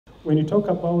when you talk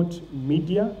about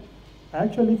media,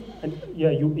 actually,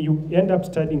 yeah, you end up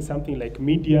studying something like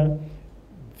media,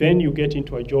 then you get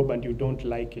into a job and you don't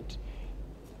like it.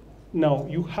 Now,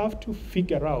 you have to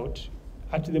figure out,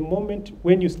 at the moment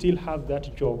when you still have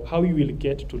that job, how you will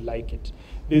get to like it.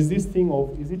 There's this thing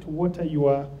of, is it water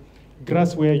your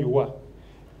grass where you are?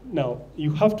 Now,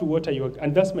 you have to water your,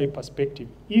 and that's my perspective.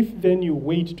 If then you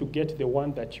wait to get the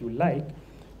one that you like,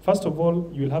 first of all,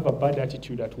 you'll have a bad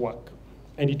attitude at work,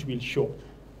 and it will show.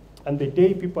 And the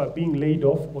day people are being laid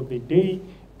off, or the day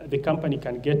the company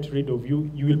can get rid of you,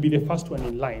 you will be the first one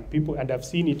in line. People, and I've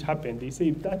seen it happen, they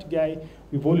say, that guy,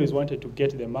 we've always wanted to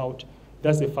get them out,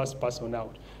 that's the first person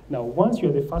out. Now, once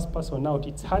you're the first person out,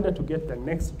 it's harder to get the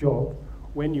next job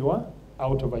when you are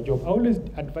out of a job. I always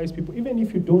advise people, even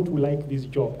if you don't like this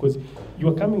job, because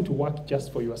you're coming to work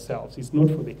just for yourselves, it's not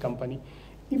for the company.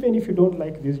 Even if you don't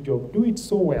like this job, do it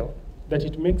so well that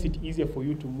it makes it easier for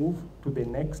you to move to the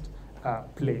next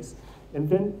place. And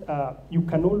then you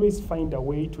can always find a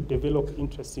way to develop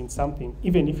interest in something,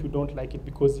 even if you don't like it,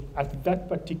 because at that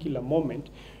particular moment,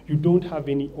 you don't have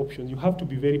any options. You have to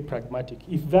be very pragmatic.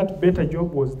 If that better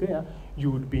job was there, you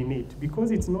would be in it.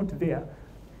 Because it's not there,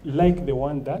 like the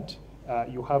one that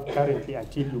you have currently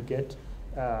until you get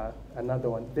another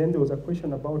one. Then there was a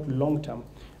question about long-term.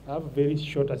 I have very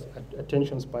short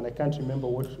attention span. I can't remember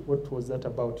what was that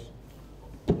about.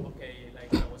 Okay,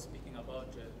 like I was speaking about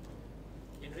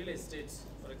in real estate,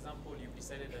 for example, you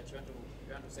decided that you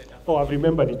want to set up. Oh, I've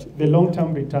remembered it. The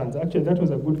long-term returns. Actually, that was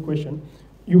a good question.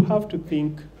 You have to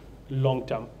think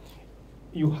long-term.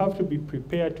 You have to be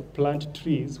prepared to plant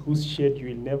trees whose shade you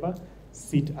will never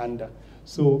sit under.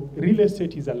 So real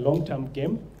estate is a long-term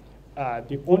game.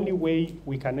 The only way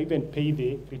we can even pay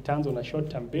the returns on a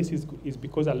short-term basis is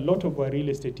because a lot of our real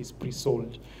estate is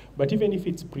pre-sold. But even if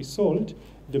it's pre-sold,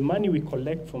 the money we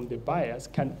collect from the buyers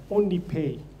can only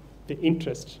pay the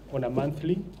interest on a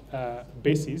monthly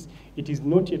basis. It is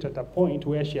not yet at a point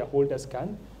where shareholders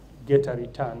can get a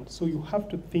return. So you have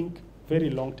to think very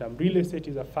long-term. Real estate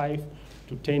is a 5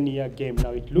 to 10 year game.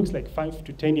 Now it looks like 5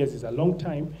 to 10 years is a long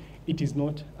time. It is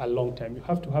not a long time. You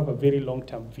have to have a very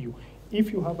long-term view.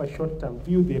 If you have a short-term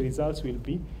view, the results will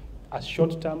be as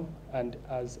short-term and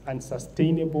as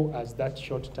unsustainable as that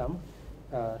short-term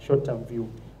view.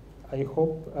 I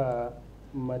hope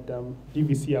Madam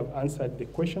DVC have answered the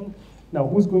question. Now,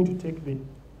 who's going to take the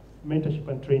mentorship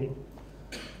and training?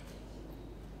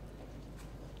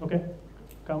 Okay,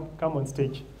 come on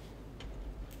stage.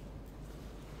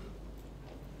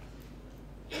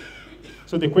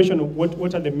 So the question of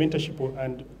what are the mentorship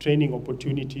and training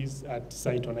opportunities at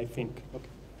Cytonn, I think. Okay.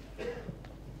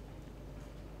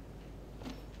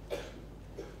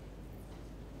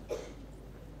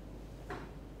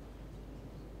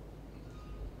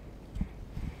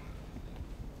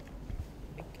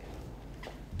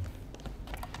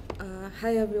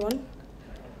 Hi everyone,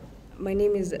 my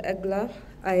name is Egla.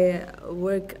 I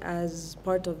work as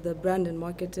part of the brand and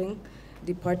marketing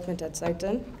department at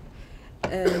Cytonn,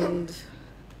 and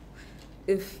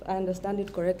if I understand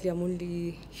it correctly, I'm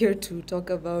only here to talk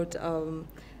about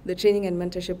the training and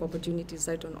mentorship opportunities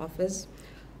Cytonn offers.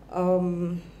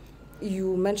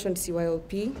 You mentioned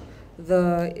CYLP,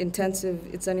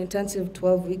 it's an intensive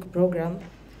 12-week program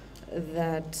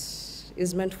that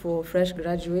is meant for fresh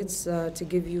graduates to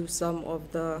give you some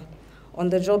of the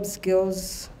on-the-job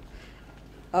skills.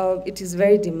 It is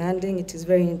very demanding, it is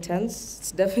very intense.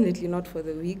 It's definitely not for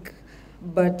the weak,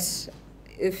 but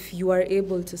if you are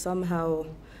able to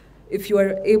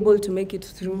make it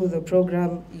through the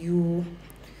program,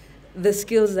 the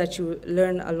skills that you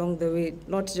learn along the way,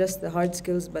 not just the hard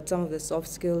skills, but some of the soft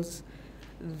skills,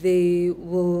 they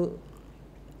will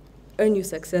earn you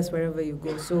success wherever you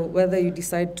go. So whether you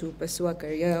decide to pursue a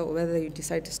career or whether you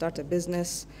decide to start a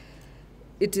business,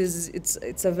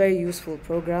 it's a very useful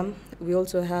program. We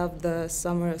also have the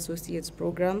Summer Associates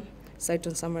program,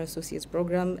 Cytonn Summer Associates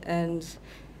program, and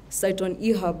Cytonn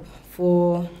eHub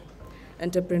for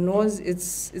entrepreneurs.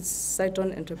 It's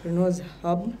Cytonn Entrepreneurs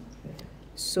Hub.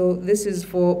 So this is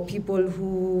for people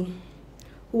who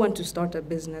want to start a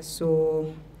business.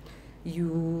 So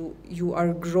you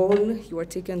are grown, you are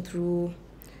taken through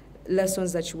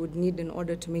lessons that you would need in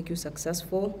order to make you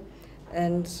successful.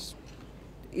 And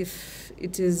if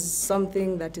it is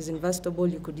something that is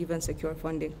investable, you could even secure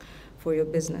funding for your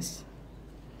business.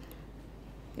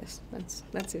 Yes,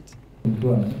 that's it. I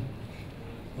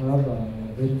have a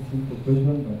very simple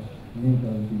question, but need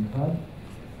has been hard.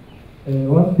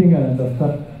 One thing I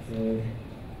understand,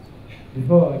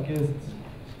 before our guest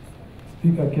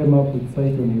speaker came up with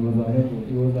Cytonn, he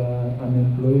was an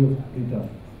employee of Twitter.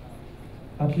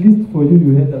 At least for you,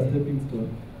 you had a stepping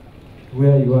stone.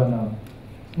 where you are now.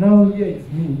 Now here is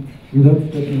me without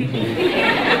stepping from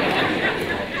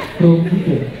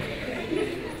Zetech.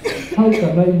 How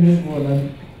can I move on?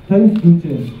 And times do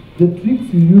change. The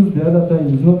tricks you used the other time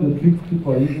is not the tricks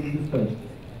people are using this time.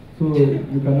 So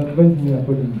you can advise me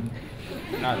accordingly.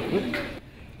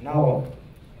 Now,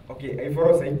 okay, I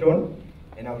follow Cytonn,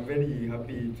 and I'm very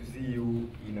happy to see you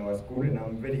in our school, and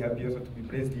I'm very happy also to be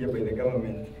placed here by the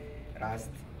government last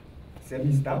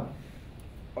semester.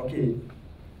 Okay,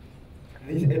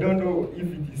 this, I don't know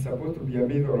if it is supposed to be a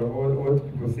myth or what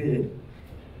people say.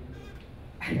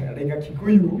 Like a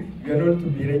Kikuyu, you are not to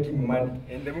be raking money,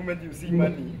 and the moment you see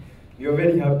money, you are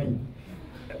very happy.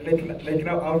 Like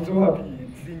now, I'm so happy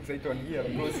seeing Cytonn here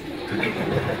because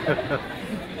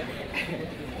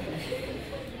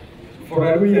for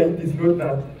Aruya, it is not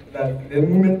that the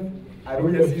moment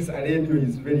Aruya sees a radio,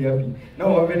 is very happy.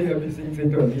 Now I'm very happy seeing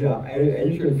Cytonn here. I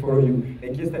usually follow you.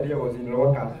 Like yesterday I was in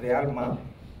Loka, the Alma,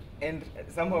 and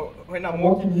somehow when I'm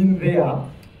walking in there,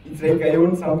 it's like I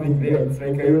own something there. It's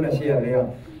like I own a share there.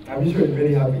 I'm usually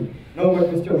very happy. Now my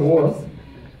question was,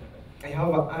 I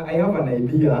have an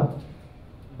idea,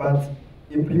 but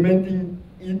implementing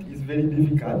it is very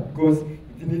difficult because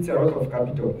it needs a lot of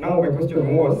capital. Now my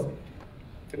question was,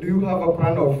 do you have a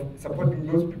plan of supporting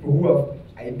those people who have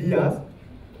ideas,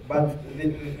 but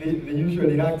they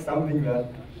usually lack something that,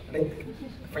 like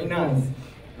finance?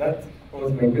 That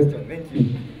was my question. Thank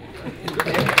you.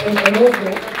 and also,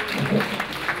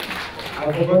 I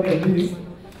forgot this.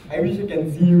 I wish I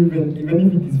can see you even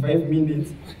if it is 5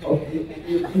 minutes.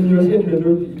 In your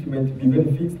schedule, it might be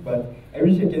very fixed, but I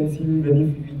wish I can see you even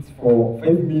if it's for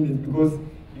 5 minutes, because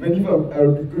even if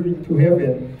I'll be going to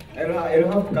heaven,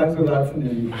 I'll have to cancel that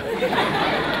suddenly.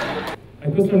 My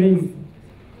question is,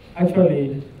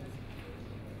 actually,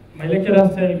 my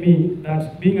lecturers tell me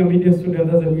that being a media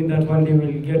student doesn't mean that one day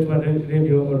we'll get to a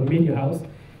radio or media house.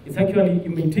 It's actually, you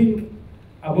may think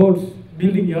about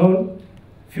building your own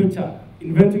future,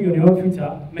 inventing your own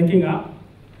future, making an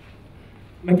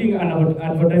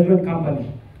advertisement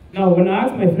company. Now, when I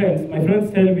ask my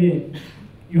friends tell me,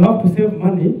 you have to save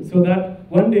money so that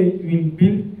one day you will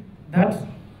build that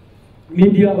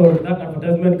media or that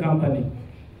advertisement company.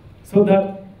 So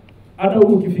that hata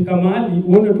ukifika mahali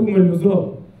uone tu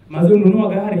umeluzwa, mazo nunua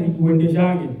gari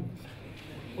uendeshange.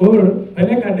 Or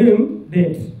peleka dem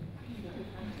date.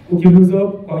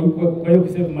 Ukiluzwa kwa hiyo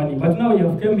kusave money. But now you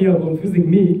have come here confusing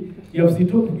me. You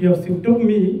have told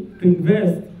me to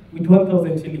invest with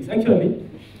 1,000 shillings. Actually,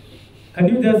 can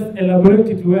you just elaborate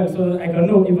it well so that I can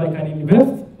know if I can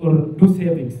invest or do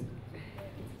savings?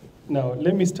 Now,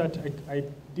 let me start. I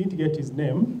didn't get his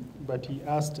name, but he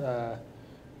asked,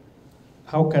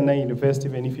 how can I invest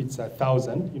even if it's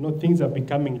 1,000? You know, things are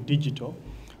becoming digital.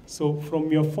 So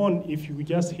from your phone, if you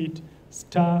just hit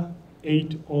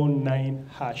 *809#,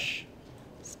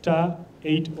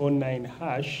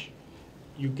 *809#,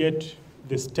 you get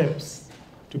the steps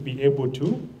to be able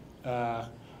to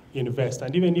invest.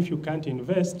 And even if you can't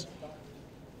invest,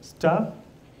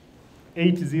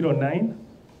 *809#.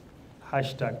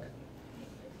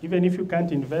 Even if you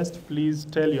can't invest, please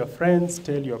tell your friends,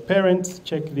 tell your parents,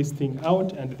 check this thing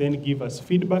out, and then give us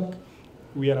feedback.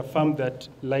 We are a firm that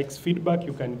likes feedback.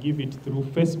 You can give it through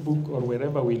Facebook or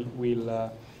wherever we'll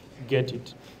get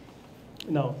it.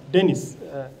 Now, Dennis,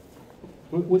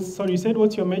 sorry, you said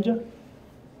what's your major?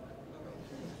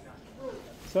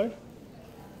 Sorry?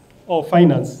 Oh,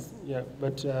 finance. Yeah,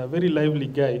 but very lively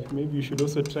guy. Maybe you should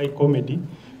also try comedy.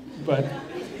 But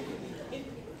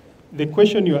the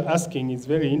question you're asking is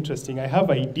very interesting. I have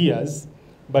ideas,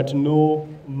 but no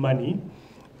money.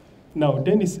 Now,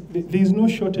 Dennis, there is no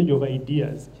shortage of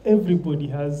ideas. Everybody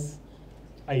has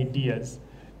ideas.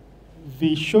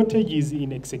 The shortage is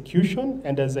in execution,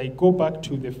 and as I go back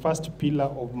to the first pillar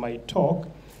of my talk,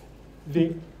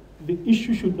 the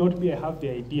issue should not be I have the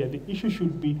idea. The issue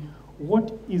should be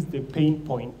what is the pain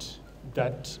point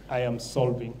that I am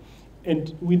solving.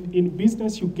 And within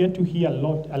business, you get to hear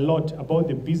a lot about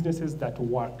the businesses that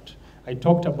worked. I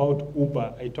talked about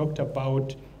Uber. I talked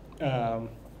about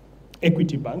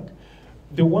Equity Bank.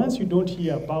 The ones you don't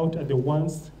hear about are the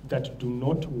ones that do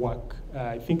not work.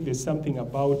 I think there's something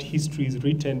about histories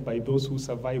written by those who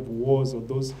survive wars or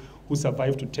those who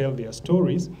survive to tell their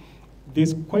stories.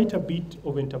 There's quite a bit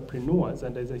of entrepreneurs,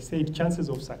 and as I said, chances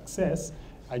of success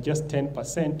are just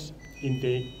 10% in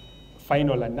the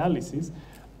final analysis.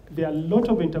 There are a lot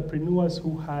of entrepreneurs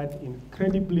who had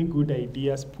incredibly good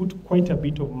ideas, put quite a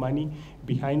bit of money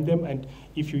behind them, and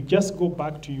if you just go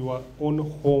back to your own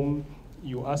home,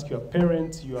 you ask your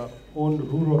parents, your own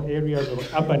rural areas or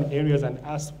urban areas and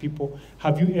ask people,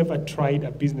 have you ever tried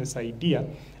a business idea?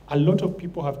 A lot of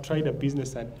people have tried a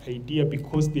business idea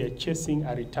because they are chasing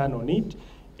a return on it,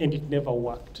 and it never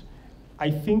worked. I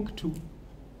think to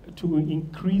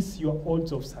increase your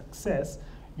odds of success,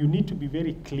 you need to be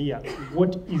very clear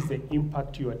what is the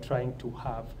impact you are trying to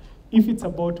have. If it's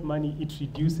about money, it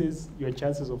reduces your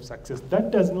chances of success. That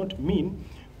does not mean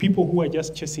people who are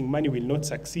just chasing money will not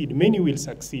succeed. Many will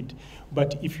succeed.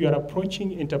 But if you are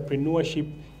approaching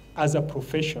entrepreneurship as a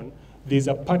profession, there's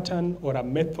a pattern or a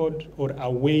method or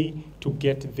a way to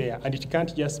get there. And it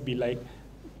can't just be like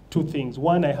two things.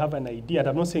 One, I have an idea. And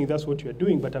I'm not saying that's what you're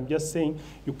doing, but I'm just saying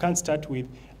you can't start with,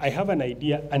 I have an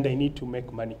idea and I need to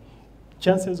make money.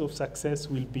 Chances of success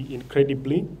will be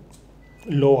incredibly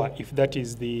lower if that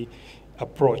is the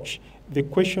approach. The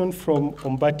question from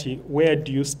Ombati, where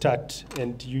do you start?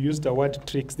 And you use the word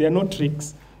tricks. There are no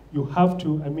tricks. You have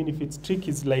to, I mean, if it's trick,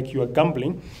 it's like you are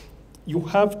gambling. You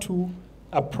have to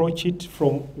approach it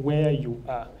from where you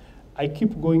are. I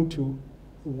keep going to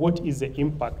what is the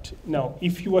impact. Now,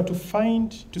 if you were to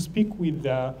speak with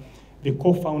the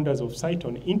co-founders of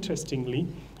Cytonn, interestingly,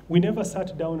 we never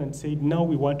sat down and said, now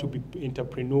we want to be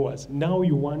entrepreneurs. Now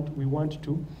we want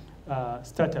to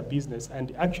start a business.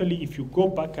 And actually, if you go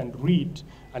back and read,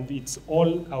 and it's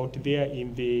all out there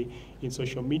in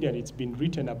social media, and it's been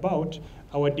written about,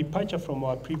 our departure from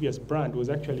our previous brand was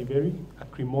actually very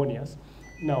acrimonious.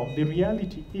 Now, the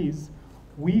reality is,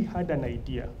 we had an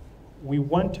idea. We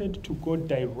wanted to go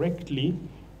directly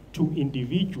to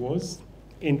individuals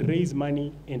and raise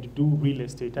money and do real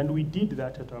estate. And we did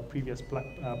that at our previous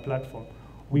platform.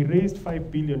 We raised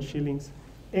 5 billion shillings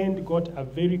and got a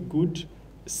very good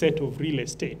set of real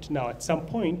estate. Now, at some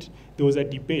point, there was a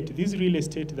debate. This real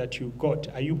estate that you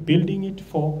got, are you building it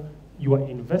for your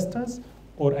investors,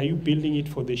 or are you building it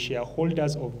for the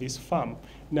shareholders of this firm?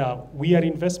 Now, we are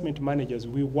investment managers.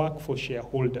 We work for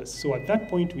shareholders. So at that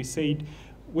point, we said,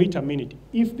 wait a minute.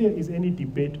 If there is any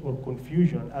debate or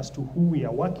confusion as to who we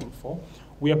are working for,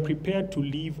 we are prepared to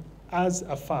leave as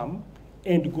a firm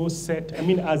and go as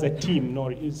a team, no,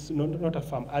 it's not a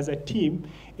firm, as a team,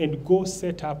 and go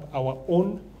set up our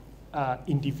own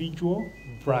individual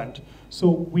brand. So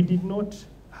we did not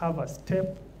have a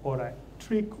step or a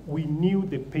trick. We knew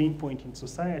the pain point in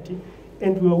society,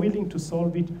 and we were willing to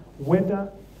solve it,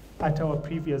 whether at our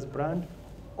previous brand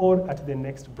or at the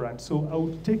next brand. So I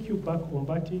will take you back,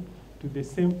 Ombati, to the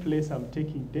same place I'm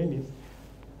taking Dennis.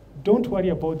 Don't worry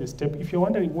about the step. If you're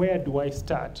wondering, where do I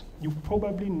start? You've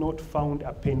probably not found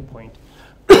a pain point.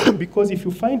 Because if you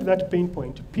find that pain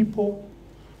point, people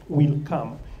will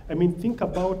come. I mean, think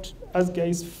about us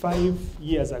guys 5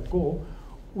 years ago.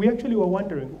 We actually were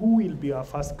wondering, who will be our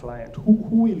first client? Who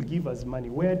will give us money?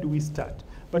 Where do we start?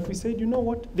 But we said, you know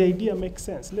what? The idea makes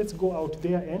sense. Let's go out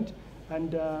there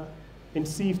and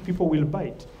see if people will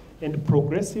bite. And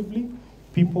progressively,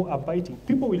 people are biting.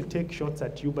 People will take shots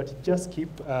at you, but just keep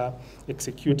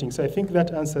executing. So I think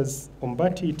that answers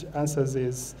Ombati.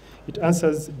 It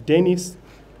answers Dennis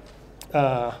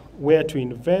where to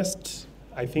invest.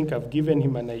 I think I've given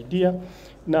him an idea.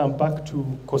 Now I'm back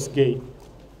to Kosgei.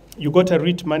 You got a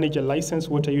REIT manager license.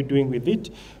 What are you doing with it?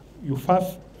 You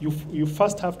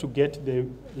first have to get the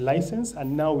license,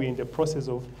 and now we're in the process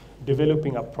of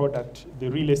developing a product, the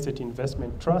Real Estate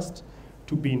Investment Trust,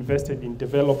 to be invested in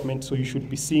development. So you should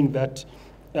be seeing that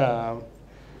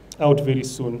out very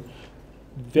soon.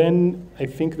 Then I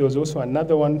think there was also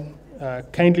another one.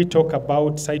 Kindly talk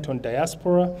about Cytonn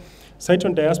Diaspora.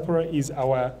 Cytonn Diaspora is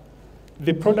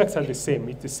the products are the same.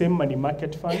 It's the same money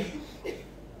market fund.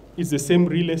 It's the same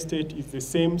real estate. It's the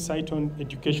same Cytonn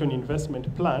education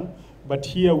investment plan. But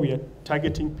here we are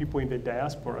targeting people in the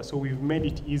diaspora. So we've made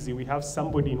it easy. We have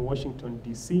somebody in Washington,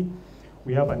 D.C.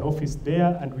 We have an office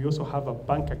there, and we also have a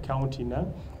bank account in a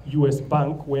US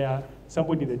bank where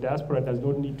somebody in the diaspora does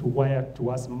not need to wire to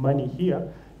us money here.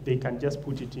 They can just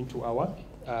put it into our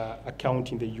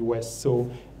account in the US. So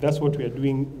that's what we are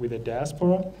doing with the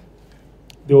diaspora.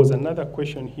 There was another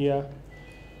question here.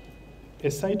 The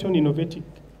Cytonn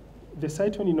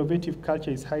innovative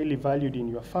culture is highly valued in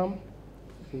your firm.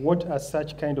 What are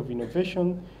such kind of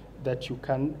innovation that you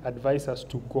can advise us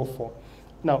to go for?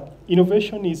 Now,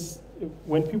 innovation is,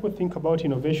 when people think about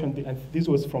innovation, and this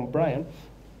was from Brian,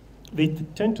 they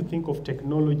tend to think of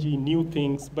technology, new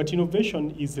things, but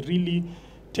innovation is really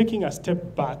taking a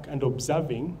step back and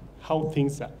observing how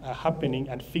things are happening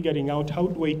and figuring out, how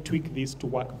do I tweak this to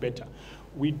work better?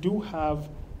 We do have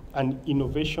an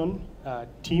innovation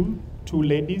team, 2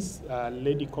 ladies, a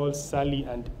lady called Sally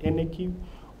and Eneki.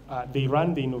 They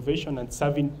run the innovation and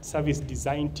service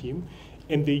design team,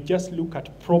 and they just look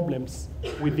at problems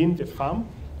within the firm,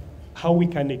 how we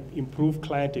can improve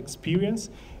client experience.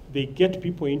 They get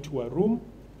people into a room,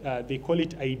 they call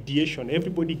it ideation.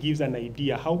 Everybody gives an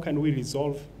idea. How can we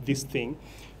resolve this thing?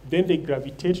 Then they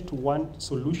gravitate to one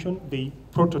solution. They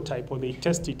prototype or they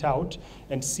test it out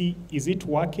and see, is it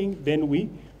working? Then we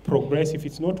progress. If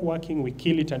it's not working, we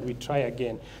kill it and we try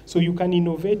again. So you can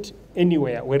innovate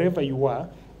anywhere, wherever you are.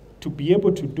 To be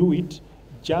able to do it,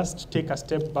 just take a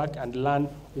step back and learn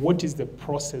what is the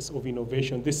process of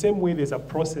innovation. The same way there's a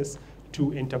process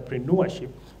to entrepreneurship,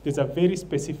 there's a very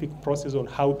specific process on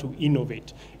how to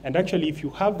innovate. And actually, if you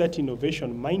have that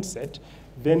innovation mindset,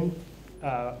 then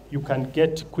you can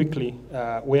get quickly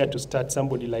where to start,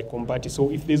 somebody like Ombati.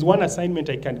 So if there's one assignment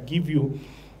I can give you,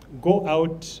 go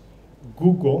out,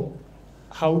 Google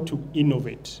how to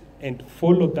innovate and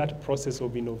follow that process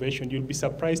of innovation. You'll be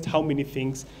surprised how many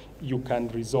things you can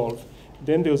resolve.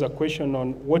 Then there was a question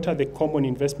on what are the common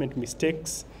investment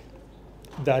mistakes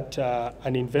that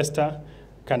an investor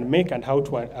can make and how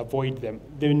to avoid them.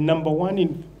 The number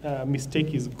one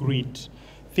mistake is greed,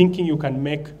 thinking you can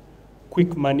make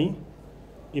quick money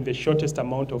in the shortest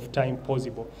amount of time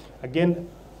possible. Again,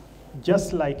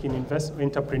 just like in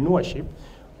entrepreneurship,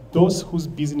 those whose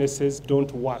businesses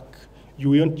don't work,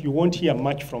 you won't hear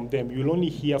much from them. You'll only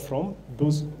hear from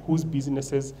those whose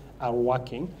businesses are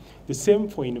working. The same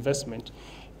for investment.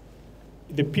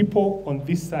 The people on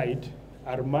this side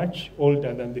are much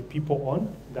older than the people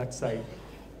on that side.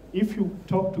 If you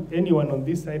talk to anyone on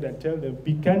this side and tell them,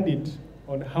 be candid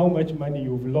on how much money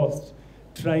you've lost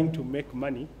trying to make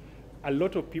money, a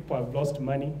lot of people have lost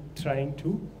money trying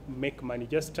to make money,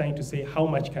 just trying to say, how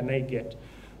much can I get?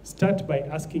 Start by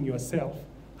asking yourself,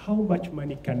 how much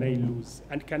money can I lose?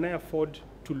 And can I afford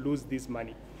to lose this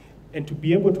money? And to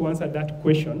be able to answer that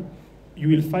question, you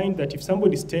will find that if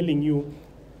somebody is telling you,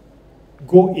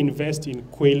 go invest in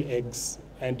quail eggs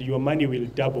and your money will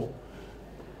double.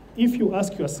 If you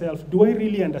ask yourself, do I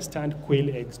really understand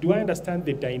quail eggs? Do I understand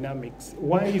the dynamics?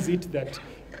 Why is it that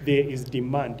there is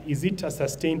demand? Is it a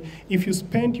sustained? If you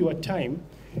spend your time,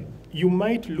 you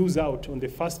might lose out on the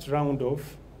first round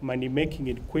of money making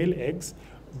in quail eggs,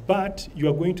 but you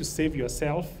are going to save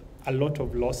yourself a lot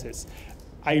of losses.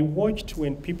 I watched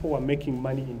when people were making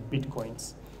money in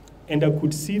Bitcoins, and I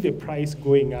could see the price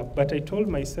going up, but I told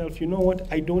myself, you know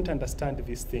what, I don't understand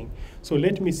this thing, so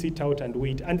let me sit out and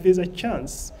wait. And there's a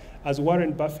chance, as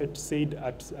Warren Buffett said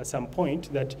at some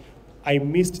point, that I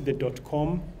missed the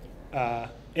 .com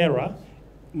era.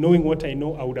 Knowing what I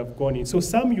know, I would have gone in. So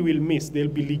some you will miss. There'll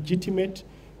be legitimate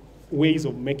ways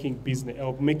of making business,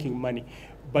 of making money.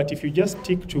 But if you just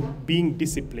stick to being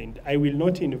disciplined, I will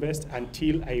not invest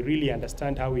until I really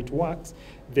understand how it works,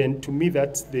 then to me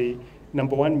that's the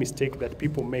number one mistake that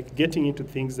people make, getting into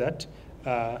things that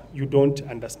you don't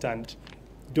understand.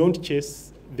 Don't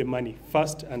chase the money.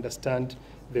 First, understand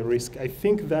the risk. I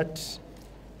think that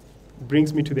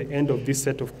brings me to the end of this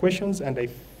set of questions, and I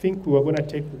think we are going to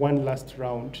take one last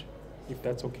round, if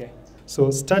that's okay.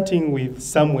 So starting with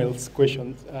Samuel's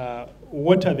questions,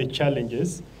 what are the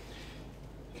challenges?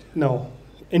 Now,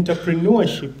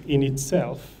 entrepreneurship in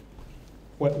itself,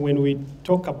 when we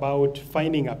talk about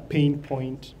finding a pain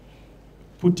point,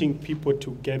 putting people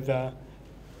together,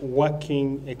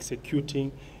 working,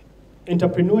 executing,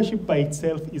 entrepreneurship by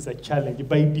itself is a challenge.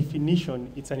 By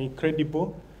definition, it's an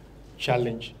incredible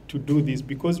challenge to do this,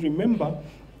 because remember,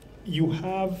 you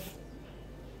have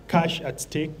cash at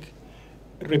stake,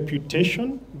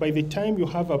 reputation. By the time you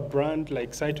have a brand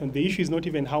like Cytonn, the issue is not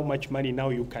even how much money now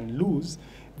you can lose.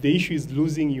 The issue is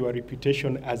losing your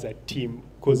reputation as a team.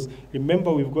 Because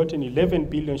remember, we've gotten 11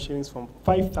 billion shillings from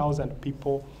 5,000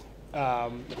 people.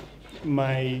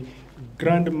 My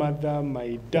grandmother,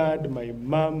 my dad, my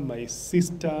mom, my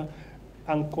sister,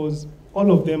 uncles,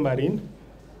 all of them are in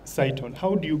Cytonn.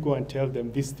 How do you go and tell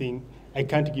them this thing, I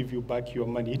can't give you back your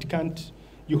money? It can't.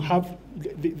 You have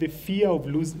the fear of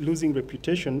losing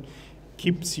reputation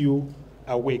keeps you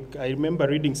awake. I remember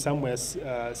reading somewhere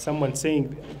someone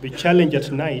saying the challenge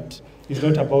at night is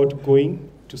not about going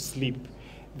to sleep.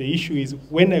 The issue is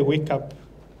when I wake up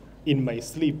in my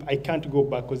sleep, I can't go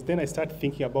back, because then I start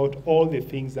thinking about all the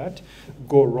things that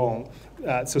go wrong.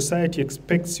 Society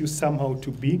expects you somehow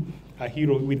to be a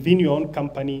hero. Within your own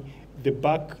company, the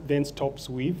buck then stops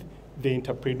with the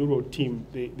entrepreneurial team,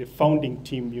 the founding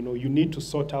team. You know, you need to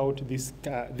sort out these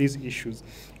issues.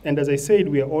 And as I said,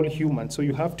 we are all human, so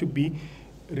you have to be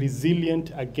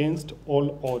resilient against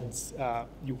all odds.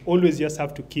 You always just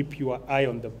have to keep your eye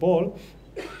on the ball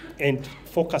and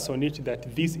focus on it,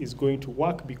 that this is going to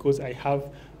work because I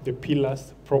have the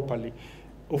pillars properly.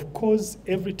 Of course,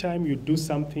 every time you do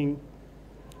something,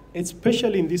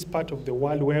 especially in this part of the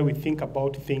world where we think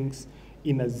about things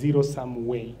in a zero-sum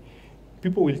way,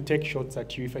 people will take shots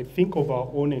at you. If I think of our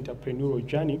own entrepreneurial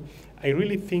journey, I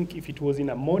really think if it was in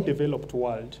a more developed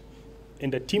world,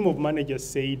 and a team of managers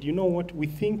said, you know what, we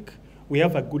think we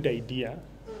have a good idea,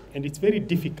 and it's very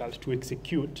difficult to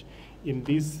execute in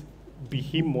this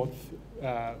behemoth,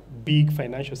 big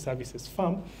financial services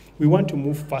firm, we want to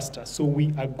move faster. So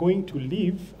we are going to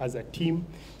leave as a team,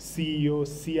 CEO,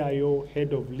 CIO,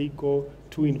 head of legal,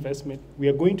 to investment. We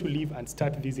are going to leave and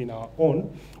start this on our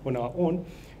own.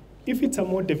 If it's a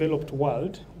more developed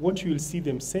world, what you will see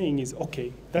them saying is,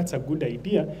 okay, that's a good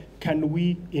idea. Can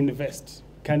we invest?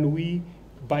 Can we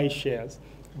buy shares?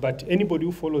 But anybody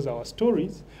who follows our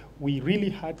stories, we really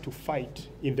had to fight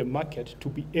in the market to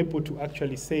be able to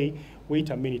actually say, wait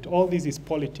a minute, all this is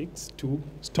politics to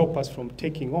stop us from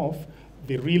taking off.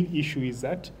 The real issue is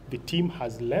that the team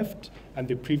has left and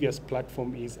the previous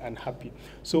platform is unhappy.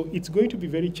 So it's going to be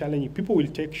very challenging. People will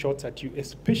take shots at you,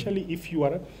 especially if you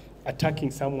are attacking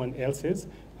someone else's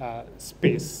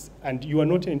space, and you are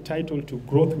not entitled to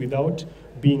growth without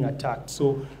being attacked.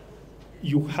 So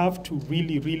you have to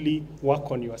really, really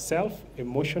work on yourself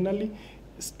emotionally,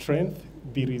 strength,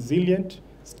 be resilient,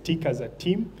 stick as a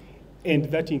team, and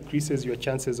that increases your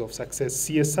chances of success.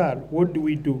 CSR, what do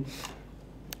we do?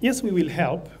 Yes, we will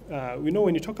help. We know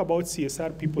when you talk about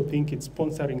CSR, people think it's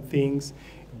sponsoring things,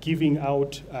 giving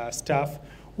out stuff.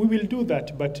 We will do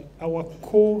that, but our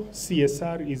core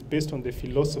CSR is based on the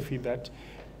philosophy that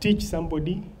teach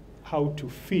somebody how to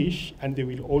fish and they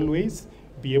will always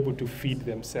be able to feed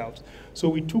themselves. So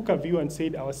we took a view and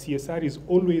said our CSR is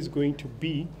always going to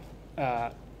be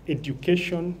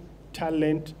education,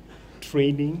 talent,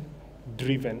 training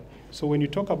driven. So when you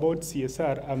talk about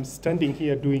CSR, I'm standing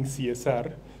here doing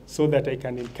CSR so that I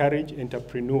can encourage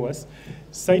entrepreneurs.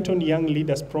 Cytonn Young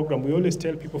Leaders Program, we always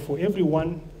tell people for every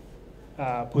one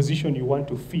position you want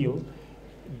to fill,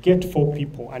 get 4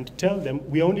 people and tell them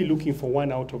we're only looking for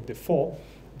 1 out of the 4.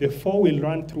 The 4 will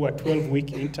run through a 12-week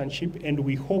internship, and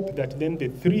we hope that then the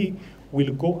 3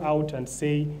 will go out and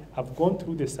say, I've gone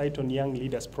through the Cytonn Young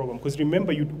Leaders Program. Because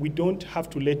remember, we don't have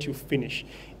to let you finish.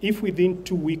 If within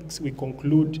 2 weeks we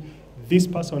conclude this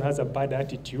person has a bad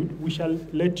attitude, we shall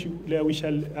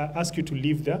ask you to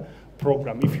leave the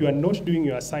program. If you are not doing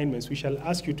your assignments, we shall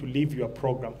ask you to leave your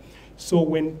program. So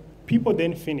when people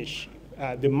then finish,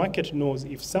 the market knows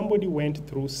if somebody went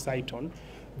through Cytonn,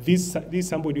 this is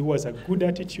somebody who has a good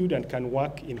attitude and can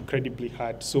work incredibly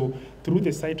hard. So through the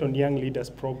Cytonn Young Leaders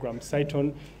Program,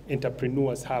 Cytonn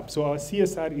Entrepreneurs Hub. So our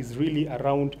CSR is really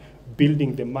around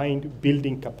building the mind,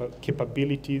 building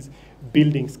capabilities,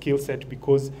 building skill set,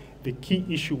 because the key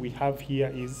issue we have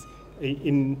here is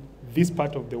in this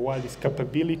part of the world is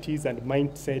capabilities and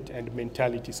mindset and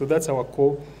mentality. So that's our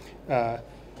core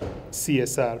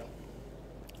CSR.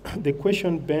 The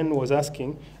question Ben was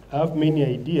asking, I have many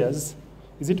ideas.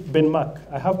 Is it Ben Mark?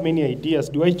 I have many ideas.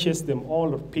 Do I chase them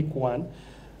all or pick one?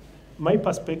 My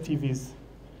perspective is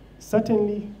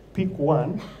certainly pick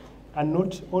one, and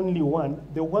not only one.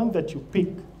 The one that you pick,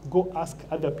 go ask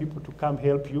other people to come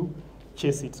help you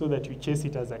chase it so that you chase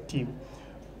it as a team.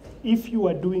 If you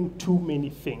are doing too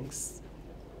many things,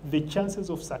 the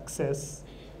chances of success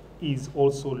is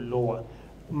also lower.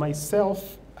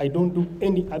 Myself, I don't do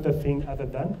any other thing other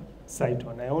than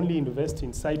Cytonn. I only invest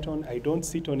in Cytonn. I don't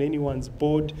sit on anyone's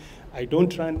board. I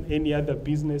don't run any other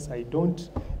business. I don't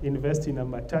invest in a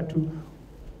matatu.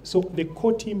 So the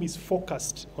core team is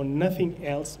focused on nothing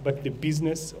else but the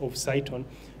business of Cytonn,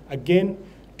 again,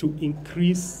 to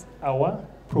increase our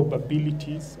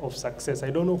probabilities of success. I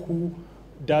don't know who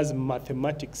does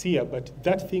mathematics here, but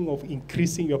that thing of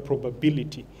increasing your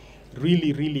probability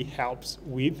really, really helps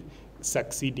with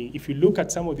succeeding. If you look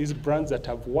at some of these brands that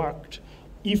have worked,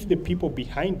 if the people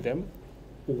behind them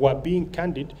were being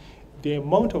candid, the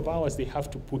amount of hours they have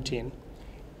to put in,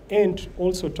 and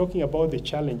also talking about the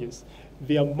challenges,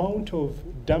 the amount of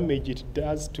damage it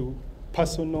does to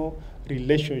personal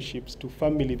relationships, to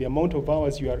family, the amount of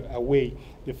hours you are away,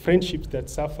 the friendships that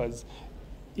suffers,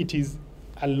 it is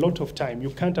a lot of time. You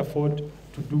can't afford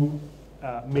to do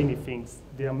many things.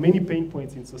 There are many pain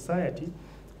points in society,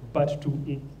 but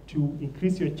to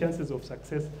increase your chances of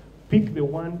success, pick the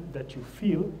one that you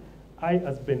feel, I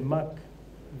as Ben Mark,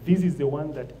 this is the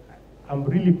one that I'm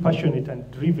really passionate and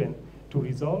driven to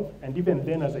resolve. And even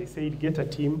then, as I said, get a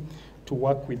team to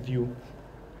work with you.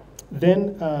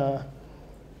 Then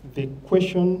the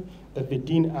question that the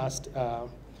dean asked, I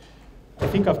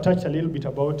think I've touched a little bit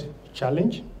about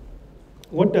challenge.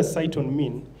 What does Cytonn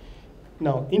mean?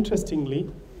 Now, interestingly,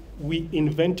 we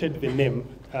invented the name,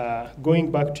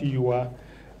 going back to your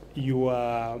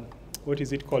what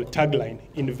is it called, tagline,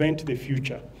 invent the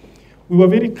future. We were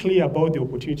very clear about the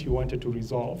opportunity we wanted to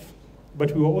resolve.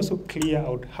 but we were also clear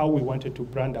out how we wanted to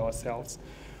brand ourselves.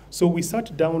 So we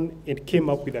sat down and came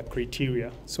up with a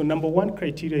criteria. So number one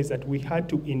criteria is that we had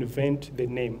to invent the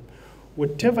name.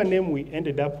 Whatever name we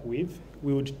ended up with,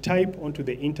 we would type onto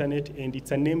the internet, and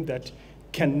it's a name that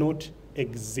cannot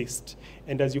exist.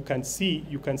 And as you can see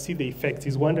the effects.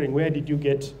 He's wondering, where did you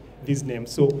get this name?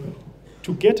 So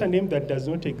to get a name that does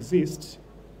not exist,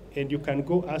 and you can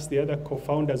go ask the other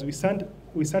co-founders, we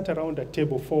sat around a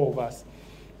table, 4 of us,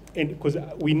 and because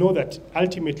we know that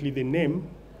ultimately the name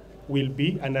will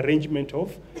be an arrangement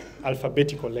of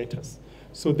alphabetical letters.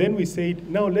 So then we said,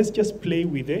 now let's just play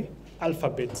with the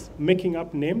alphabets, making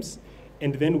up names,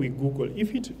 and then we Google.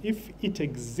 If it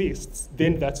exists,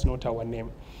 then that's not our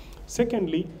name.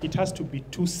 Secondly, it has to be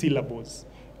 2 syllables.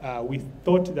 We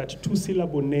thought that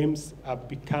 2-syllable names have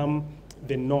become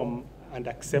the norm and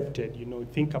accepted. You know,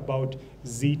 think about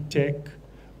Zetech,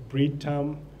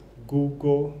 Britam,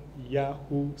 Google,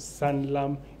 Yahoo,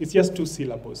 Sanlam. It's just 2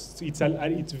 syllables. So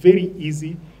it's very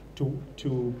easy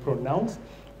to pronounce.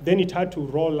 Then it had to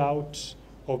roll out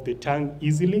of the tongue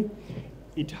easily.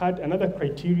 It had another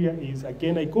criteria is,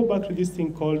 again, I go back to this thing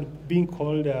being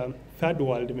called third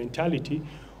world mentality.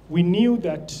 We knew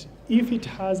that if it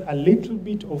has a little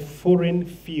bit of foreign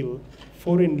feel,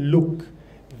 foreign look,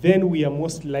 then we are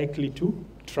most likely to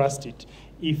trust it.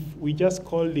 If we just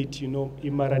called it, you know,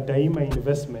 Imaradaima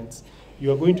Investments,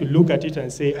 you are going to look at it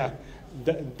and say,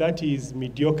 that is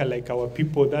mediocre like our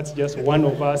people, that's just one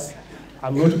of us,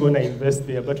 I'm not going to invest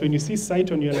there. But when you see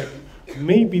Cytonn, you're like,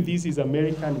 maybe this is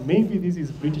American, maybe this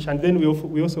is British, and then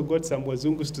we also got some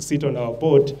Wazungus to sit on our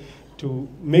board to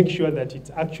make sure that it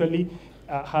actually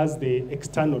has the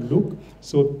external look.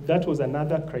 So that was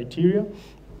another criteria.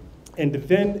 And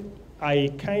then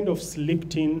I kind of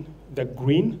slipped in the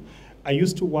green. I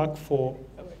used to work for,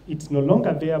 it's no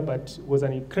longer there, but was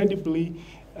an incredibly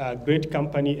great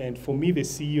company. And for me, the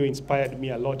CEO inspired me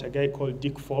a lot, a guy called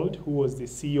Dick Fuld, who was the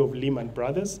CEO of Lehman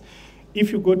Brothers.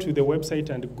 If you go to the website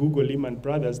and Google Lehman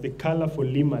Brothers, the color for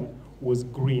Lehman was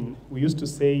green. We used to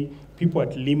say people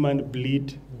at Lehman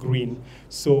bleed green.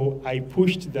 So I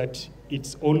pushed that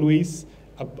it's always,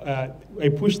 I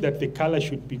pushed that the color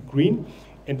should be green.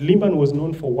 And Lehman was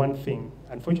known for one thing.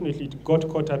 Unfortunately, it got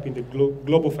caught up in the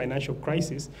global financial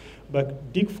crisis.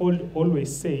 But Dick Fuld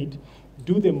always said,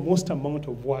 do the most amount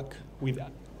of work with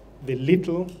the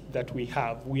little that we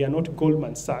have. We are not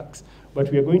Goldman Sachs,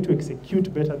 but we are going to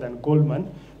execute better than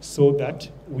Goldman so that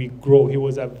we grow. He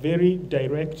was a very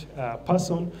direct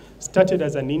person, started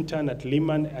as an intern at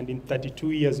Lehman, and in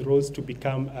 32 years rose to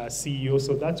become a CEO.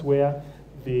 So that's where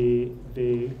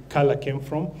the color came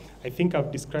from. I think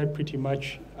I've described pretty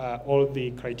much all the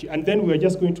criteria. And then we were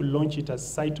just going to launch it as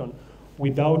Cytonn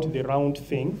without the round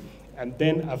thing. And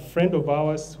then a friend of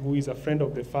ours, who is a friend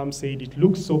of the firm, said, it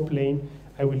looks so plain,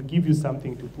 I will give you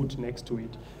something to put next to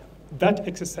it. That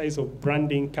exercise of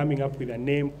branding, coming up with a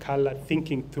name, color,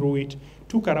 thinking through it,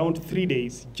 took around 3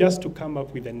 days just to come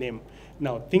up with a name.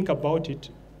 Now, think about it.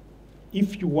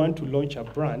 If you want to launch a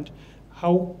brand,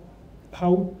 how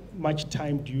much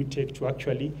time do you take to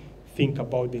actually think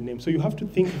about the name? So you have to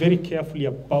think very carefully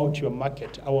about your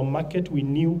market. Our market, we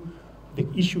knew the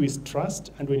issue is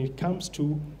trust, and when it comes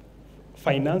to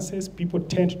finances, people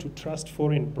tend to trust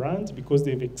foreign brands because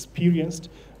they've experienced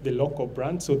the local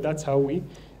brand. So that's how we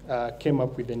came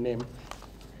up with the name.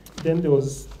 Then there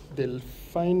was the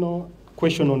final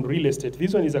question on real estate.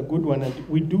 This one is a good one, and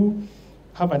we do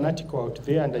have an article out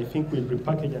there, and I think we'll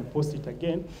repackage and post it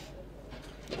again.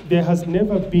 There has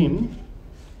never been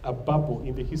a bubble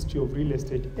in the history of real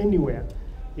estate anywhere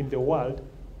in the world,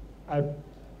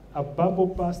 a bubble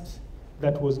burst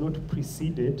that was not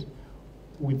preceded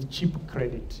with cheap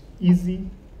credit, easy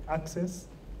access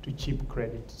to cheap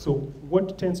credit. So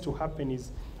what tends to happen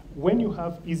is when you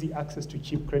have easy access to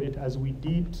cheap credit, as we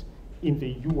did in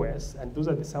the US, and those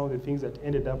are some of the things that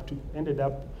ended up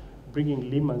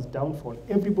bringing Lehman's downfall,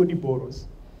 everybody borrows.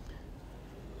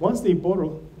 Once they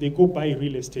borrow, they go buy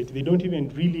real estate. They don't even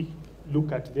really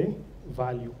look at the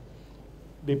value.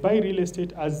 They buy real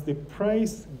estate. As the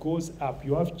price goes up,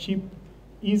 you have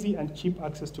easy and cheap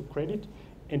access to credit,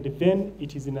 and then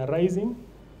it is in a rising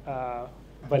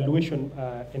valuation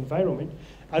environment.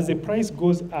 As the price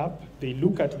goes up, they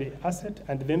look at the asset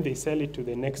and then they sell it to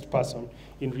the next person.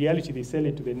 In reality, they sell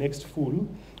it to the next fool,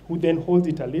 who then holds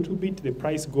it a little bit, the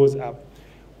price goes up.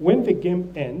 When the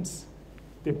game ends,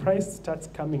 the price starts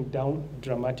coming down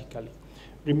dramatically.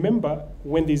 Remember,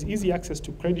 when there's easy access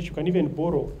to credit, you can even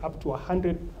borrow up to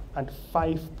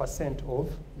 105%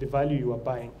 of the value you are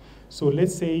buying. So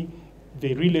let's say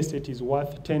the real estate is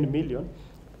worth 10 million.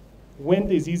 When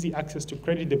there's easy access to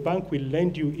credit, the bank will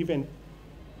lend you even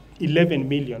 11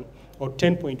 million. or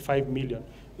 10.5 million.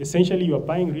 Essentially, you are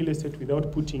buying real estate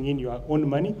without putting in your own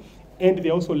money, and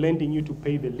they're also lending you to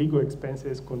pay the legal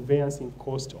expenses, conveyancing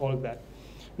cost, all that.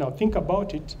 Now think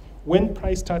about it. When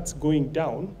price starts going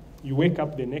down, you wake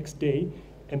up the next day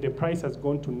and the price has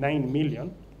gone to 9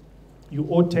 million, you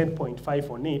owe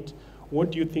 10.5 on it.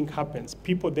 What do you think happens?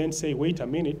 People then say, wait a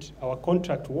minute, our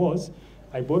contract was,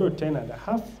 I borrowed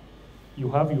 10.5, you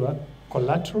have your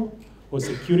collateral or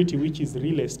security, which is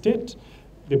real estate,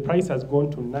 the price has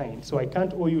gone to 9. So I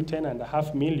can't owe you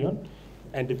 10.5 million,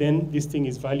 and then this thing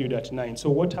is valued at 9. So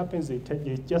what happens, they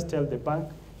just tell the bank,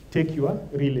 take your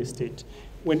real estate.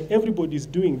 When everybody's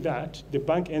doing that, the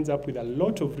bank ends up with a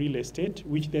lot of real estate,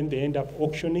 which then they end up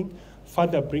auctioning,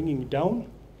 further bringing down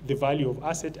the value of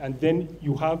asset, and then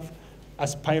you have a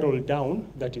spiral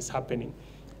down that is happening.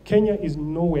 Kenya is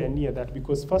nowhere near that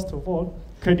because, first of all,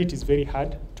 credit is very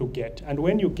hard to get. And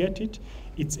when you get it,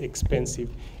 it's expensive.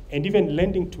 And even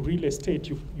lending to real estate,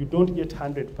 you don't get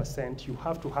 100%. You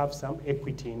have to have some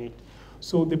equity in it.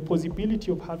 So the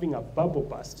possibility of having a bubble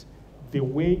burst, the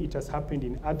way it has happened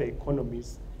in other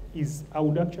economies, is, I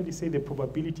would actually say the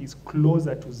probability is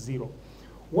closer to 0.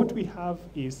 What we have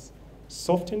is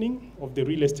softening of the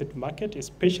real estate market,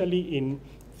 especially in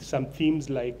some themes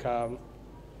like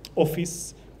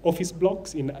office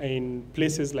blocks in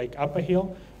places like Upper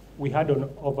Hill. We had an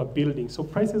overbuilding. So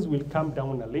prices will come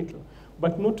down a little,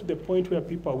 but not to the point where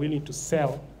people are willing to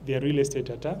sell their real estate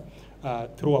at a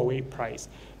throwaway price.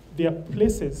 There are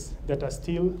places that are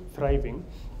still thriving,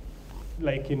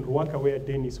 like in Ruaka where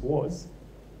Dennis was.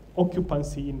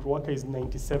 Occupancy in Ruaka is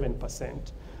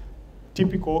 97%.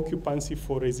 Typical occupancy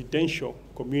for residential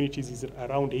communities is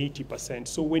around 80%.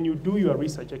 So when you do your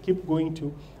research, I keep going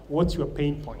to what's your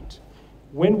pain point.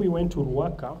 When we went to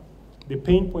Ruaka, the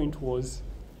pain point was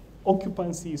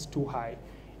occupancy is too high.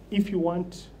 If you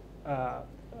want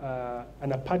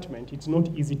an apartment, it's not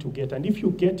easy to get. And if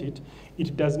you get it,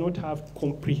 it does not have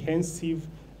comprehensive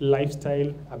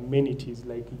lifestyle amenities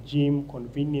like gym,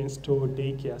 convenience store,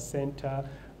 daycare center,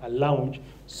 a lounge.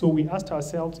 So we asked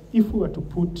ourselves, if we were to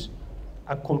put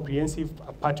a comprehensive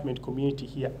apartment community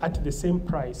here at the same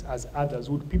price as others,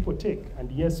 would people take?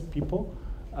 And yes, people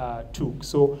took.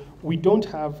 So we don't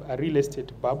have a real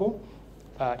estate bubble.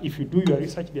 If you do your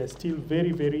research, there are still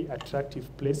very, very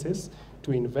attractive places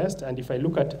to invest. And if I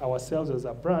look at ourselves as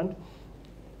a brand,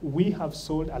 we have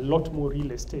sold a lot more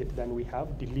real estate than we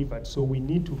have delivered. So we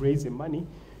need to raise the money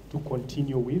to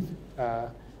continue with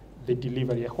the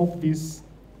delivery. I hope this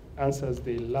answers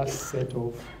the last set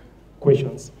of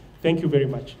questions. Thank you very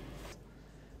much.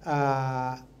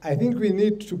 I think we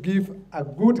need to give a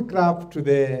good clap to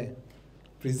the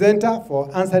presenter for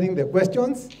answering the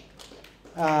questions.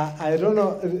 I don't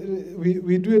know,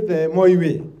 we do it the Moi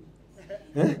way.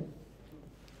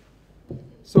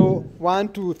 So 1,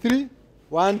 2, 3,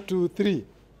 1, 2, 3.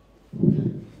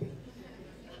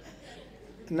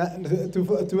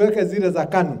 Tuweke zile za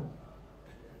KANU.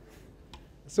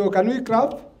 So can we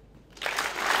clap?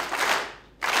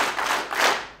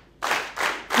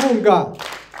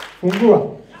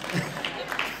 Fungua.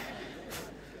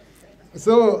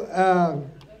 So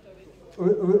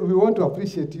we want to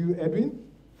appreciate you, Edwin,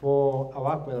 for a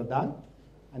work well done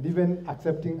and even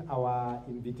accepting our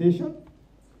invitation.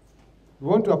 We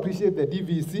want to appreciate the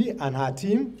DVC and her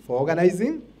team for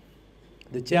organizing,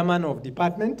 the chairman of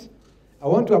department. I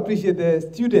want to appreciate the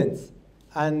students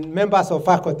and members of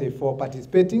faculty for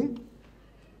participating.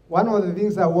 One of the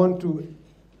things I want to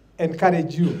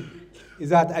encourage you is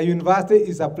that a university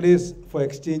is a place for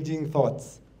exchanging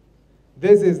thoughts.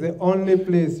 This is the only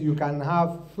place you can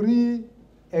have free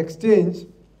exchange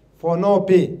for no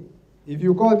pay. If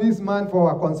you call this man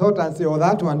for a consultancy or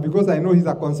that one, because I know he's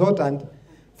a consultant,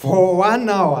 for 1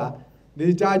 hour,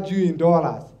 they charge you in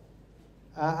dollars.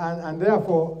 And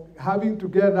therefore, having to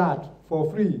get that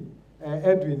for free,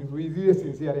 Edwin, we really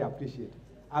sincerely appreciate.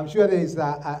 I'm sure there is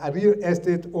a real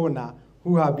estate owner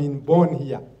who have been born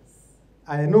here.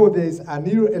 I know there is a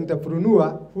new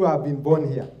entrepreneur who have been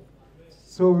born here.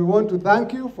 So we want to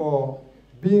thank you for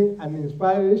being an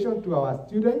inspiration to our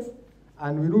students,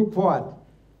 and we look forward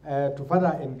to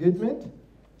further engagement.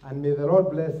 And may the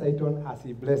Lord bless Cytonn as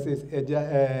he blesses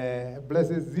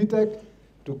Zetech,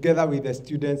 together with the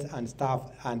students and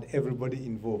staff and everybody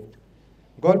involved.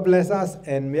 God bless us,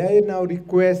 and may I now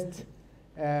request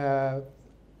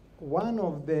one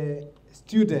of the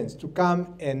students to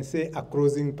come and say a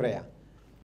closing prayer.